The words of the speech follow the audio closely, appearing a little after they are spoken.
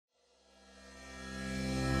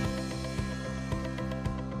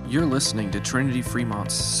You're listening to Trinity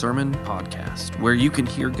Fremont's Sermon Podcast, where you can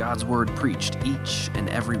hear God's Word preached each and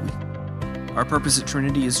every week. Our purpose at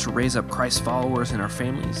Trinity is to raise up Christ followers in our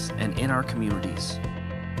families and in our communities.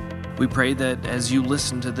 We pray that as you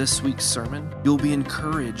listen to this week's sermon, you'll be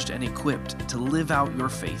encouraged and equipped to live out your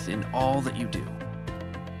faith in all that you do.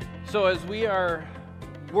 So as we are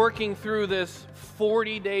working through this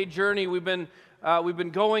 40-day journey, we've been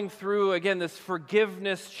going through, again, this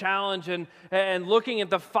forgiveness challenge and looking at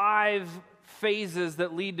the 5 phases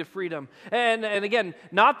that lead to freedom. And again,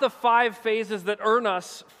 not the 5 phases that earn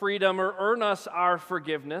us freedom or earn us our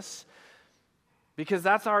forgiveness, because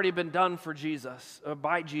that's already been done for Jesus,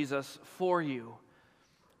 by Jesus for you.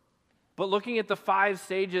 But looking at the 5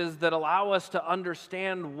 stages that allow us to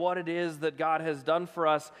understand what it is that God has done for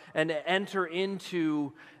us and to enter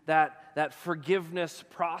into that forgiveness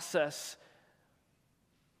process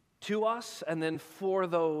to us and then for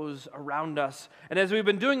those around us. And as we've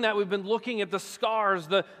been doing that, we've been looking at the scars,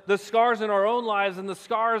 the scars in our own lives and the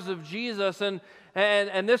scars of Jesus. And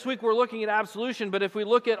this week we're looking at absolution, but if we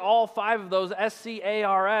look at all 5 of those,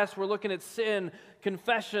 SCARS, we're looking at sin,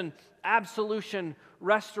 confession, absolution,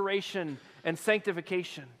 restoration, and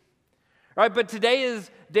sanctification. All right, but today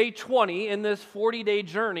is day 20 in this 40-day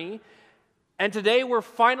journey. And today we're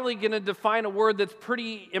finally going to define a word that's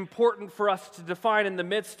pretty important for us to define in the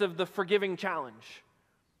midst of the forgiving challenge.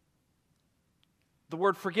 The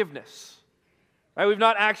word forgiveness. Right? We've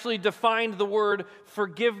not actually defined the word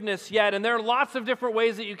forgiveness yet, and there are lots of different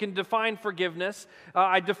ways that you can define forgiveness.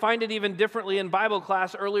 I defined it even differently in Bible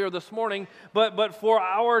class earlier this morning, but for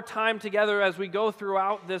our time together as we go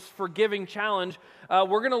throughout this forgiving challenge,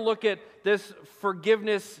 we're going to look at this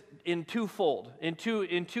forgiveness in twofold, in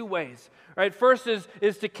two ways. Right? First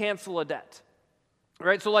is to cancel a debt.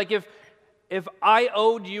 Right? So like if I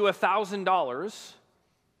owed you $1,000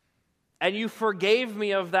 and you forgave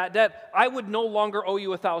me of that debt, I would no longer owe you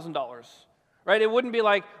 $1,000. Right? It wouldn't be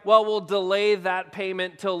like, well, we'll delay that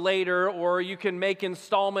payment till later, or you can make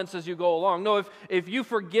installments as you go along. No, if you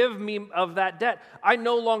forgive me of that debt, I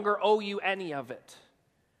no longer owe you any of it.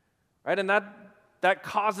 Right? And that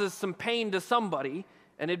causes some pain to somebody.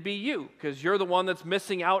 And it'd be you, because you're the one that's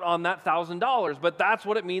missing out on that $1,000. But that's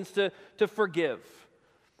what it means to forgive.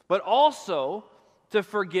 But also, to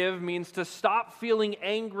forgive means to stop feeling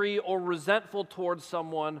angry or resentful towards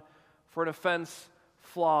someone for an offense,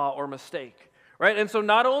 flaw, or mistake. Right? And so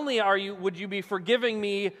not only would you be forgiving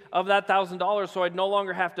me of that $1,000 so I'd no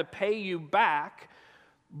longer have to pay you back,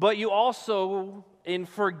 but you also, in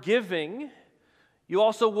forgiving, you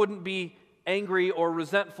also wouldn't be angry or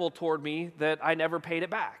resentful toward me that I never paid it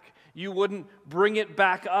back. You wouldn't bring it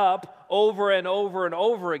back up over and over and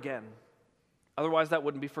over again. Otherwise, that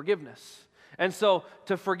wouldn't be forgiveness. And so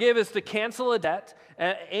to forgive is to cancel a debt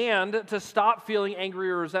and to stop feeling angry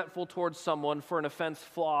or resentful towards someone for an offense,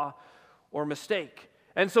 flaw, or mistake.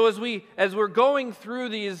 And so as we're going through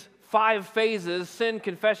these 5 phases, sin,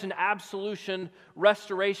 confession, absolution,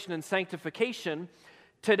 restoration, and sanctification,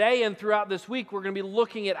 today and throughout this week, we're going to be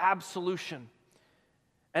looking at absolution.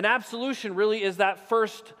 And absolution really is that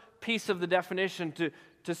first piece of the definition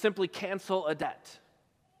to simply cancel a debt.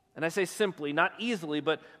 And I say simply, not easily,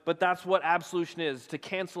 but that's what absolution is, to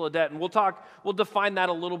cancel a debt. And we'll define that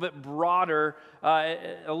a little bit broader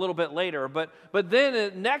a little bit later. But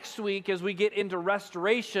then next week, as we get into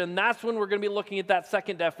restoration, that's when we're going to be looking at that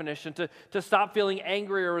second definition, to stop feeling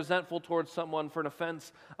angry or resentful towards someone for an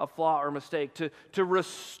offense, a flaw, or mistake, to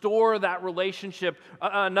restore that relationship.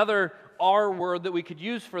 Another R word that we could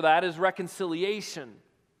use for that is reconciliation.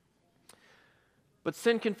 But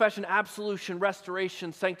sin, confession, absolution,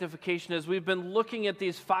 restoration, sanctification, as we've been looking at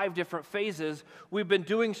these 5 different phases, we've been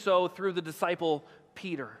doing so through the disciple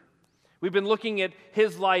Peter. We've been looking at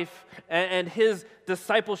his life and his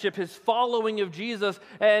discipleship, his following of Jesus,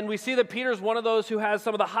 and we see that Peter's one of those who has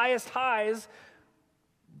some of the highest highs,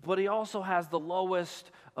 but he also has the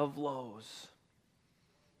lowest of lows.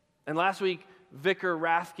 And last week, Vicar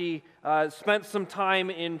Rathke spent some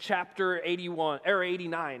time in chapter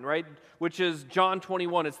 89, right? Which is John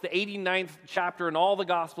 21. It's the 89th chapter in all the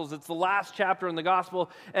Gospels. It's the last chapter in the Gospel.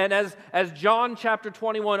 And as John chapter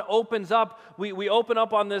 21 opens up, we open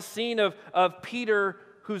up on this scene of Peter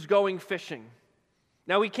who's going fishing.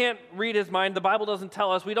 Now, we can't read his mind. The Bible doesn't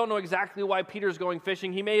tell us. We don't know exactly why Peter's going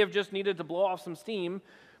fishing. He may have just needed to blow off some steam.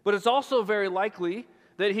 But it's also very likely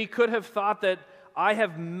that he could have thought that I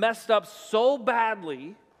have messed up so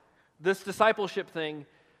badly, this discipleship thing,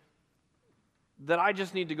 that I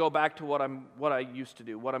just need to go back to what I used to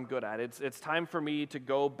do, what I'm good at. It's time for me to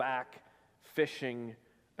go back fishing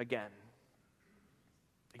again.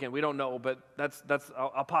 Again, we don't know, but that's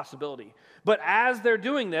a possibility. But as they're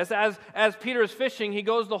doing this, as Peter is fishing, he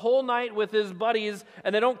goes the whole night with his buddies,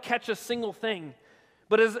 and they don't catch a single thing.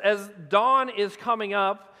 But as dawn is coming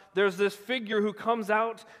up, there's this figure who comes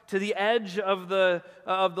out to the edge of the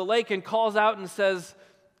lake and calls out and says,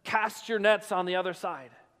 "Cast your nets on the other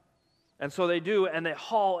side." And so they do, and they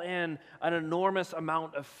haul in an enormous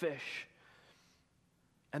amount of fish.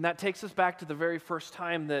 And that takes us back to the very first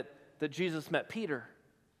time that Jesus met Peter.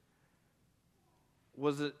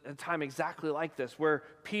 Was a time exactly like this, where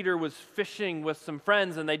Peter was fishing with some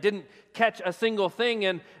friends and they didn't catch a single thing,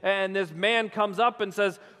 and this man comes up and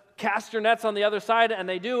says, "Cast your nets on the other side," and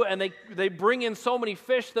they do, and they bring in so many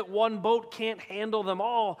fish that one boat can't handle them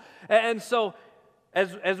all. And so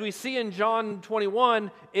as we see in John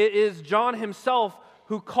 21, it is John himself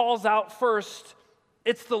who calls out first,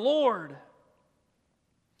 "It's the Lord."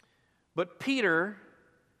 But Peter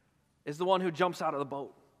is the one who jumps out of the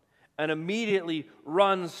boat and immediately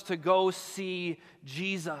runs to go see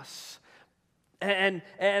Jesus. And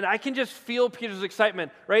I can just feel Peter's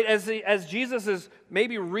excitement, right? As Jesus is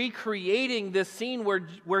maybe recreating this scene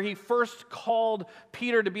where he first called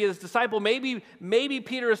Peter to be his disciple, maybe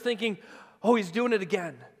Peter is thinking, "Oh, he's doing it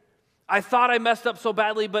again. I thought I messed up so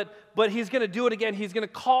badly, but he's going to do it again. He's going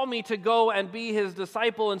to call me to go and be his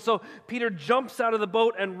disciple." And so Peter jumps out of the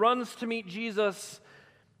boat and runs to meet Jesus.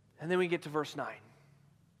 And then we get to verse 9.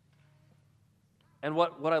 And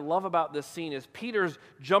what I love about this scene is Peter's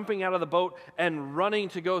jumping out of the boat and running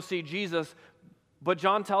to go see Jesus, but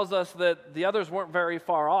John tells us that the others weren't very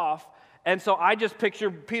far off. And so I just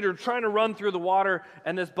picture Peter trying to run through the water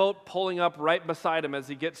and this boat pulling up right beside him as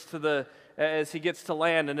he gets to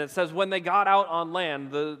land. And it says when they got out on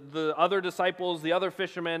land, the other disciples, the other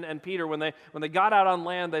fishermen, and Peter, when they got out on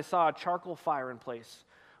land, they saw a charcoal fire in place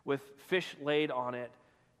with fish laid on it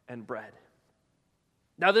and bread.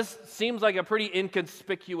 Now, this seems like a pretty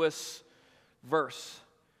inconspicuous verse.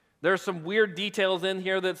 There are some weird details in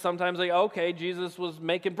here that sometimes okay, Jesus was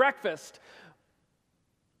making breakfast.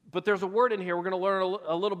 But there's a word in here, we're going to learn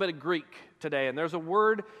a little bit of Greek today, and there's a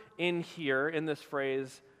word in here, in this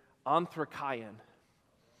phrase, anthrakaien.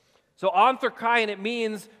 So anthrakaien, it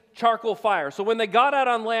means charcoal fire. So when they got out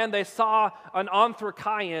on land, they saw an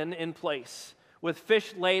anthrakaien in place with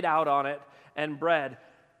fish laid out on it and bread.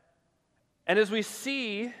 And as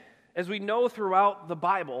we know throughout the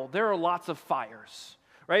Bible, there are lots of fires,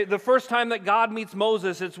 right? The first time that God meets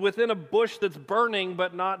Moses, it's within a bush that's burning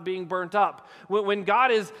but not being burnt up. When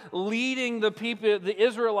God is leading the people, the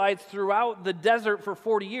Israelites, throughout the desert for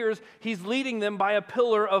 40 years, he's leading them by a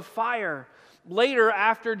pillar of fire. Later,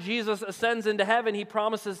 after Jesus ascends into heaven, he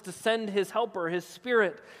promises to send his helper, his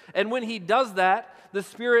Spirit. And when he does that, the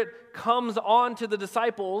Spirit comes on to the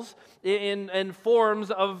disciples in forms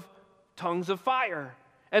of tongues of fire.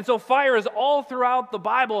 And so fire is all throughout the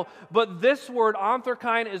Bible, but this word,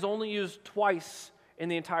 anthrakaien, is only used twice in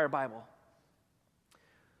the entire Bible.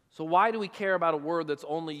 So why do we care about a word that's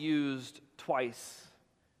only used twice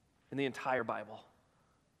in the entire Bible?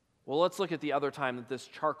 Well, let's look at the other time that this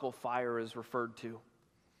charcoal fire is referred to.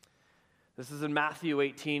 This is in Matthew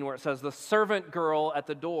 18, where it says, the servant girl at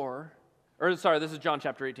the door, this is John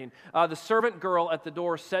chapter 18. The servant girl at the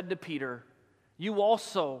door said to Peter, "You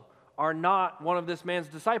also are not one of this man's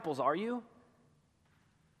disciples, are you?"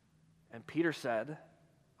 And Peter said,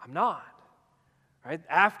 "I'm not." Right?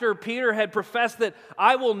 After Peter had professed that,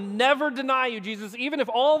 "I will never deny you, Jesus. Even if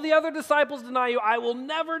all the other disciples deny you, I will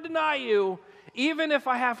never deny you. Even if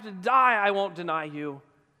I have to die, I won't deny you."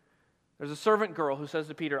 There's a servant girl who says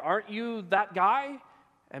to Peter, "Aren't you that guy?"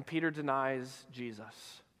 And Peter denies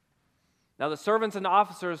Jesus. Now the servants and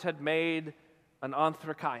officers had made an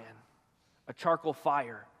anthrakaien, a charcoal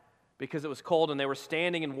fire, because it was cold and they were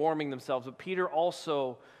standing and warming themselves. But Peter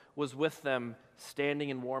also was with them, standing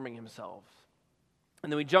and warming himself.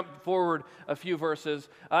 And then we jump forward a few verses.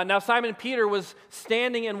 Now Simon Peter was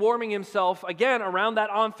standing and warming himself again around that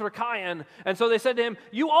anthrakaien. And so they said to him,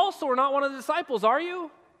 "You also are not one of the disciples, are you?"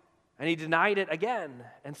 And he denied it again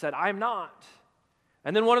and said, "I am not."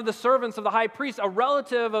 And then one of the servants of the high priest, a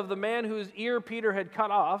relative of the man whose ear Peter had cut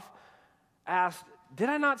off, asked, "Did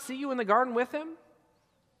I not see you in the garden with him?"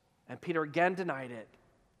 And Peter again denied it,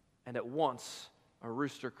 and at once a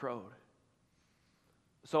rooster crowed.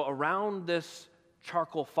 So around this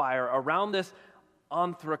charcoal fire, around this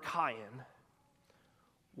anthrakaien,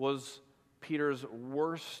 was Peter's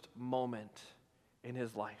worst moment in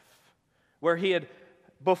his life, where he had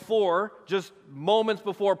just moments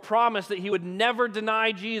before, promised that he would never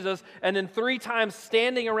deny Jesus, and then 3 times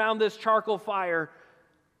standing around this charcoal fire,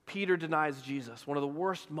 Peter denies Jesus, one of the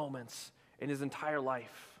worst moments in his entire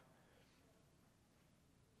life.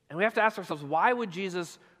 And we have to ask ourselves, why would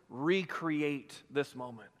Jesus recreate this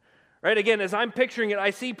moment? Right? Again, as I'm picturing it, I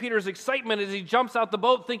see Peter's excitement as he jumps out the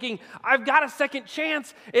boat thinking, I've got a second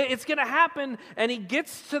chance. It's going to happen. And he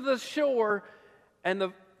gets to the shore, and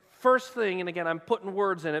the first thing, and again, I'm putting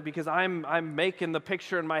words in it because I'm making the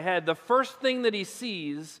picture in my head. The first thing that he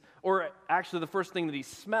sees, or actually the first thing that he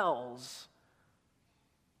smells,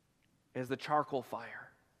 is the charcoal fire.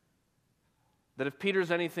 That if Peter's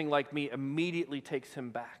anything like me, immediately takes him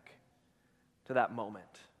back to that moment.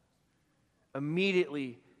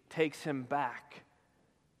 Immediately takes him back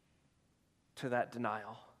to that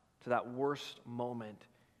denial, to that worst moment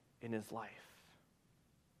in his life.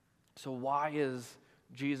 So why is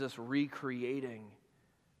Jesus recreating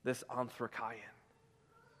this anthrokion?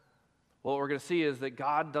 Well, what we're going to see is that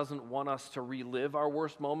God doesn't want us to relive our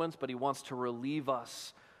worst moments, but he wants to relieve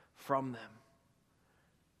us from them.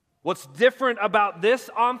 What's different about this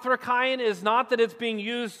anthrokion is not that it's being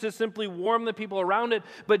used to simply warm the people around it,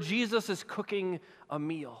 but Jesus is cooking a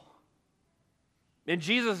meal. In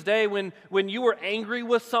Jesus' day, when you were angry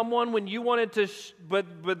with someone, when you wanted to,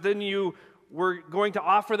 but then you were going to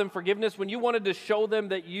offer them forgiveness, when you wanted to show them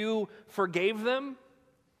that you forgave them,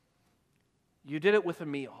 you did it with a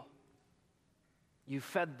meal. You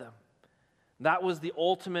fed them. That was the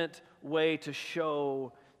ultimate way to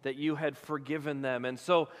show that you had forgiven them. And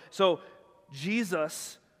so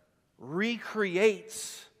Jesus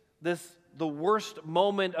recreates the worst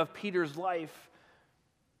moment of Peter's life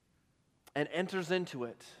and enters into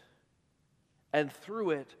it, and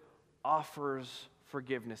through it offers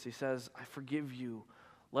forgiveness. He says, I forgive you.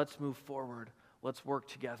 Let's move forward. Let's work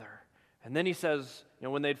together. And then he says,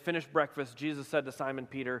 when they'd finished breakfast, Jesus said to Simon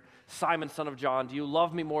Peter, Simon, son of John, do you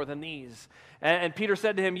love me more than these? And Peter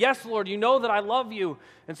said to him, yes, Lord, you know that I love you.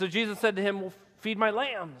 And so Jesus said to him, well, feed my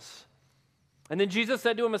lambs. And then Jesus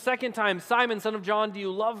said to him a second time, Simon, son of John, do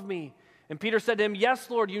you love me? And Peter said to him, yes,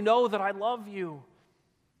 Lord, you know that I love you.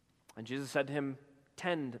 And Jesus said to him,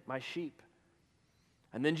 tend my sheep.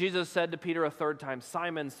 And then Jesus said to Peter a third time,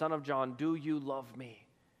 Simon, son of John, do you love me?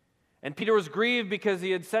 And Peter was grieved because he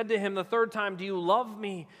had said to him the third time, do you love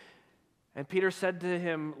me? And Peter said to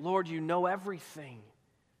him, Lord, you know everything.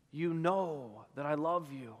 You know that I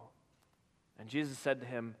love you. And Jesus said to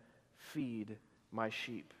him, feed my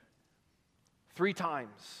sheep. 3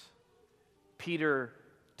 times, Peter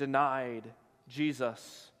denied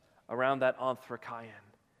Jesus around that anthrokion.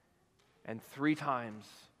 And 3 times,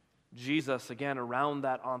 Jesus, again around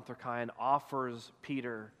that anthrokion, offers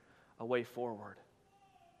Peter a way forward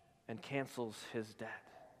and cancels his debt.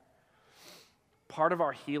 Part of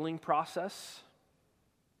our healing process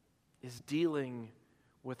is dealing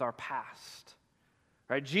with our past.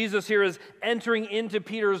 Right? Jesus here is entering into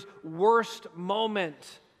Peter's worst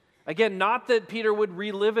moment. Again, not that Peter would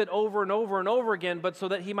relive it over and over and over again, but so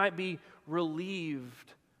that he might be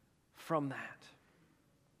relieved from that.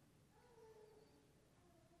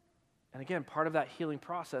 And again, part of that healing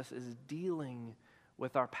process is dealing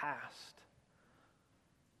with our past.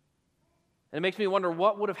 And it makes me wonder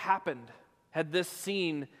what would have happened had this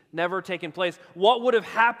scene never taken place. What would have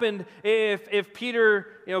happened if Peter,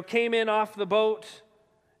 came in off the boat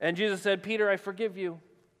and Jesus said, Peter, I forgive you,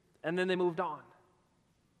 and then they moved on?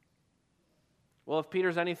 Well, if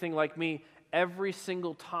Peter's anything like me, every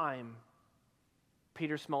single time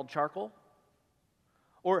Peter smelled charcoal,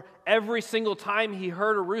 or every single time he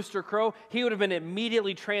heard a rooster crow, he would have been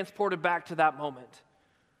immediately transported back to that moment.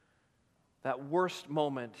 That worst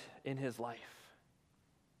moment in his life.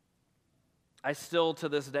 I still, to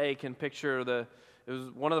this day, can picture it was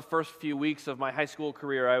one of the first few weeks of my high school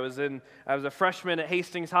career. I was a freshman at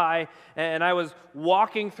Hastings High, and I was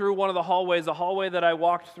walking through one of the hallways, a hallway that I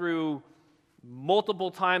walked through multiple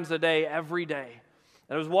times a day, every day.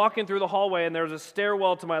 And I was walking through the hallway, and there was a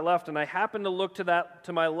stairwell to my left, and I happened to look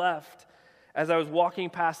to my left as I was walking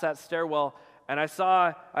past that stairwell, and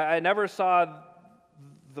I never saw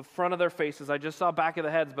the front of their faces. I just saw back of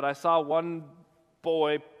the heads, but I saw one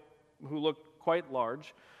boy who looked quite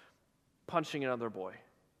large punching another boy.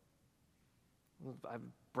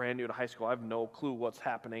 I'm brand new to high school. I have no clue what's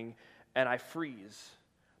happening, and I freeze.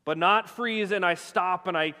 But not freeze and I stop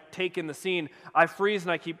and I take in the scene. I freeze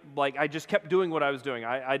and I just kept doing what I was doing.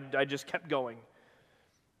 I just kept going.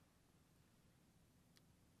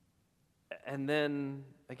 And then,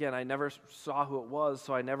 again, I never saw who it was,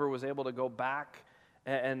 so I never was able to go back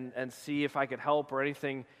and see if I could help or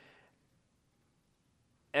anything.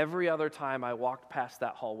 Every other time I walked past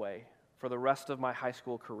that hallway for the rest of my high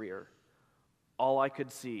school career, all I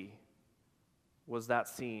could see was that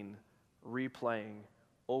scene replaying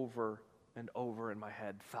over and over in my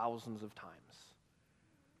head thousands of times.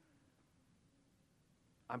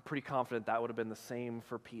 I'm pretty confident that would have been the same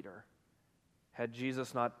for Peter had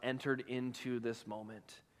Jesus not entered into this moment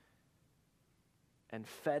and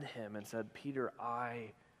fed him and said, Peter,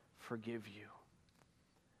 I forgive you.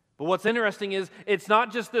 But what's interesting is it's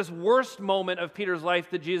not just this worst moment of Peter's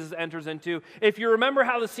life that Jesus enters into. If you remember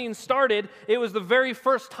how the scene started, it was the very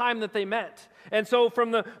first time that they met. And so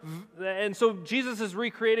Jesus is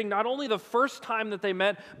recreating not only the first time that they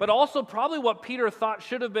met, but also probably what Peter thought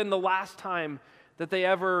should have been the last time that they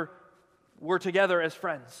ever were together as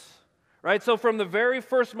friends. Right? So from the very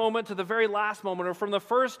first moment to the very last moment, or from the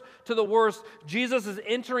first to the worst, Jesus is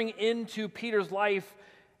entering into Peter's life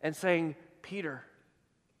and saying, Peter,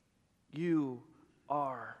 you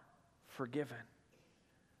are forgiven.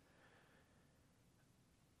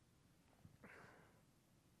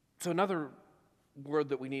 So another word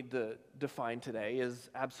that we need to define today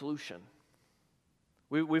is absolution.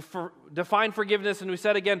 We've defined forgiveness, and we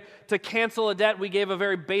said again, to cancel a debt, we gave a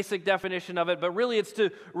very basic definition of it, but really it's to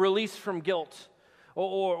release from guilt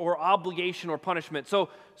or obligation or punishment. So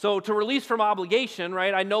to release from obligation,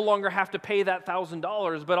 right, I no longer have to pay that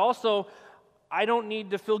 $1,000, but also I don't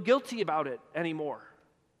need to feel guilty about it anymore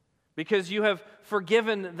because you have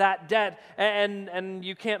forgiven that debt and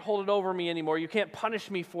you can't hold it over me anymore. You can't punish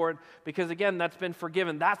me for it because, again, that's been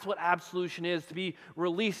forgiven. That's what absolution is, to be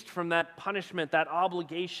released from that punishment, that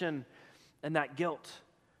obligation, and that guilt.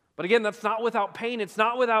 But again, that's not without pain. It's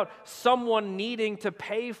not without someone needing to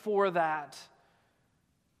pay for that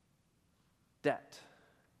debt.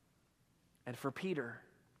 And for Peter,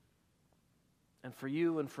 and for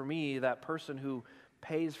you and for me, that person who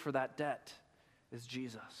pays for that debt is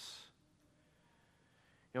Jesus.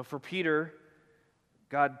 You know, for Peter,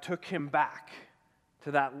 God took him back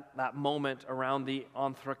to that moment around the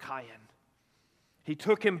Anthrakaion. He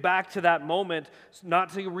took him back to that moment,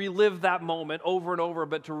 not to relive that moment over and over,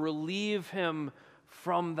 but to relieve him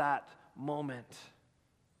from that moment.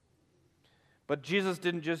 But Jesus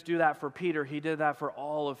didn't just do that for Peter, he did that for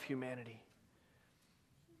all of humanity.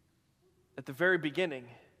 At the very beginning,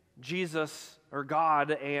 Jesus, or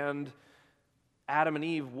God, and Adam and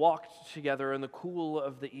Eve walked together in the cool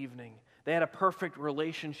of the evening. They had a perfect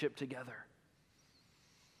relationship together.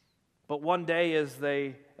 But one day as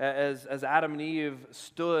Adam and Eve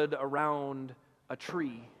stood around a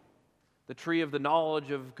tree, the tree of the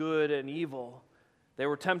knowledge of good and evil, they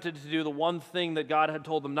were tempted to do the one thing that God had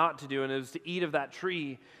told them not to do, and it was to eat of that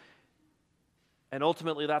tree. And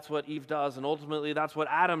ultimately that's what Eve does, and ultimately that's what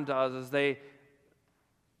Adam does, is they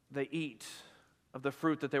eat of the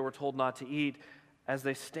fruit that they were told not to eat as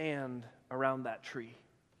they stand around that tree.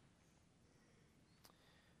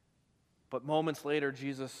 But moments later,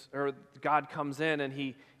 God comes in and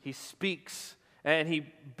he speaks and he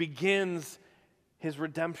begins his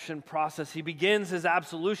redemption process. He begins his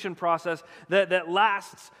absolution process that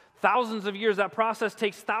lasts thousands of years. That process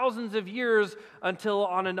takes thousands of years until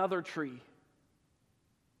on another tree,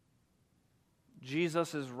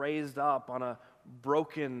 Jesus is raised up on a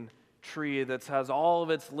broken tree that has all of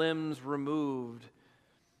its limbs removed.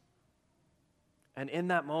 And in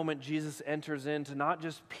that moment, Jesus enters into not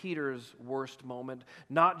just Peter's worst moment,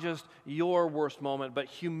 not just your worst moment, but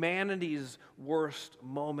humanity's worst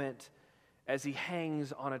moment as he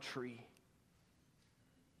hangs on a tree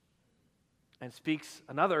and speaks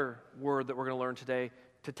another word that we're going to learn today,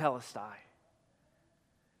 tetelestai.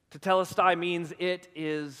 Tetelestai means it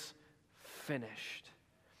is finished.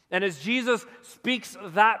 And as Jesus speaks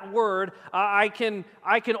that word, I can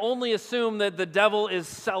only assume that the devil is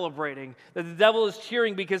celebrating, that the devil is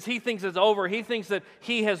cheering because he thinks it's over. He thinks that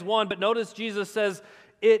he has won. But notice Jesus says,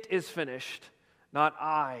 it is finished, not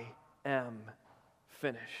I am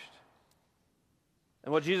finished.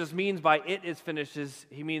 And what Jesus means by it is finished is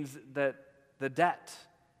he means that the debt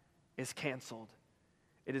is canceled.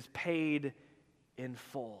 It is paid in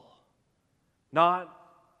full. Not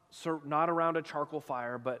around a charcoal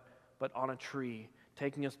fire, but on a tree,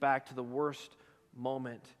 taking us back to the worst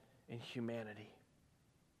moment in humanity.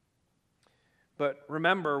 But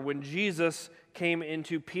remember, when Jesus came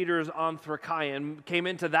into Peter's Anthrakaion, came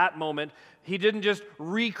into that moment, he didn't just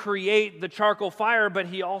recreate the charcoal fire, but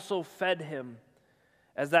he also fed him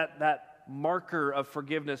as that marker of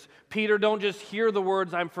forgiveness. Peter, don't just hear the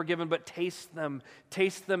words, I'm forgiven, but taste them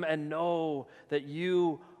and know that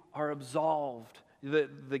you are absolved.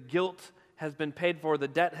 The guilt has been paid for, the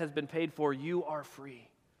debt has been paid for, you are free.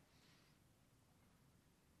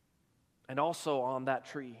 And also on that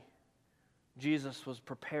tree, Jesus was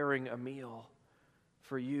preparing a meal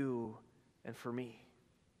for you and for me.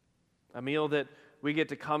 A meal that we get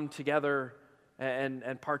to come together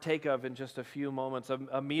and partake of in just a few moments.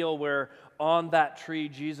 A meal where on that tree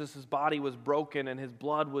Jesus' body was broken and his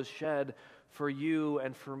blood was shed for you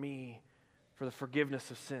and for me, for the forgiveness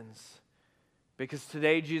of sins. Because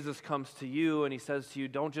today Jesus comes to you and he says to you,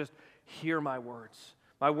 don't just hear my words.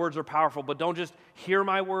 My words are powerful, but don't just hear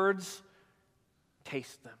my words,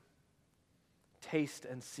 taste them. Taste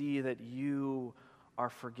and see that you are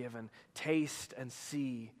forgiven. Taste and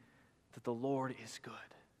see that the Lord is good.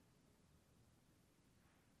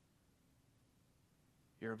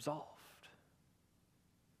 You're absolved.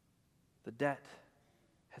 The debt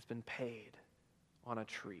has been paid on a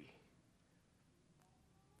tree.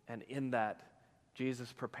 And in that,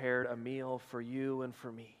 Jesus prepared a meal for you and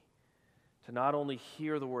for me to not only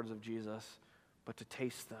hear the words of Jesus, but to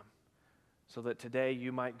taste them, so that today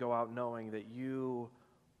you might go out knowing that you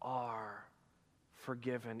are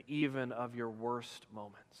forgiven even of your worst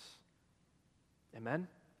moments. Amen?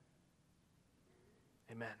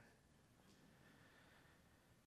 Amen.